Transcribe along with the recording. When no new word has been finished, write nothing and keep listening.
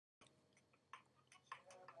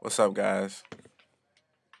What's up, guys?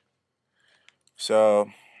 So,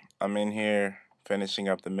 I'm in here finishing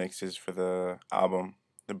up the mixes for the album,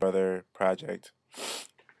 The Brother Project,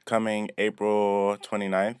 coming April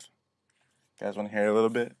 29th. You guys want to hear a little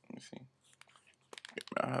bit? Let me see. Get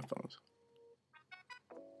my headphones.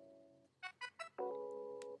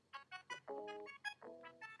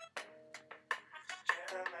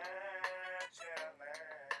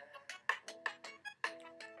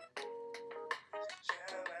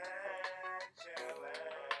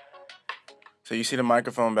 So, you see the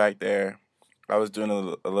microphone back there. I was doing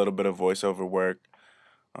a little bit of voiceover work,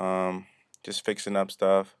 um, just fixing up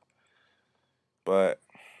stuff. But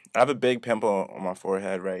I have a big pimple on my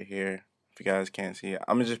forehead right here. If you guys can't see it,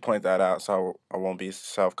 I'm gonna just point that out so I won't be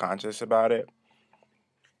self-conscious about it.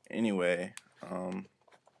 Anyway, um,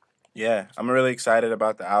 yeah, I'm really excited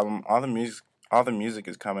about the album. All the music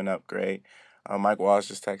is coming up great. Mike Walls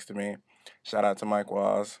just texted me. Shout out to Mike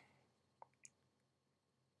Walls.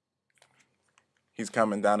 He's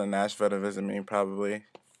coming down to Nashville to visit me probably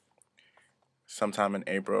sometime in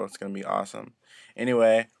April. It's gonna be awesome.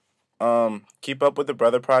 Anyway, keep up with the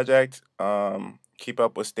Brother Project. Keep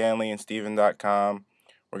up with Stanley and Steven.com.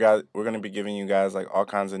 We're gonna be giving you guys like all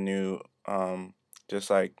kinds of new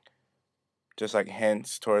just like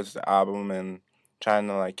hints towards the album and trying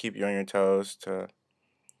to like keep you on your toes to,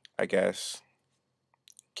 I guess,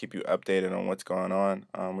 keep you updated on what's going on.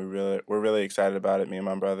 We're really excited about it, me and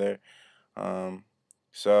my brother. Um,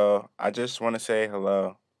 so I just want to say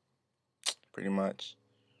hello, pretty much.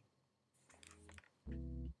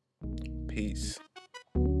 Peace.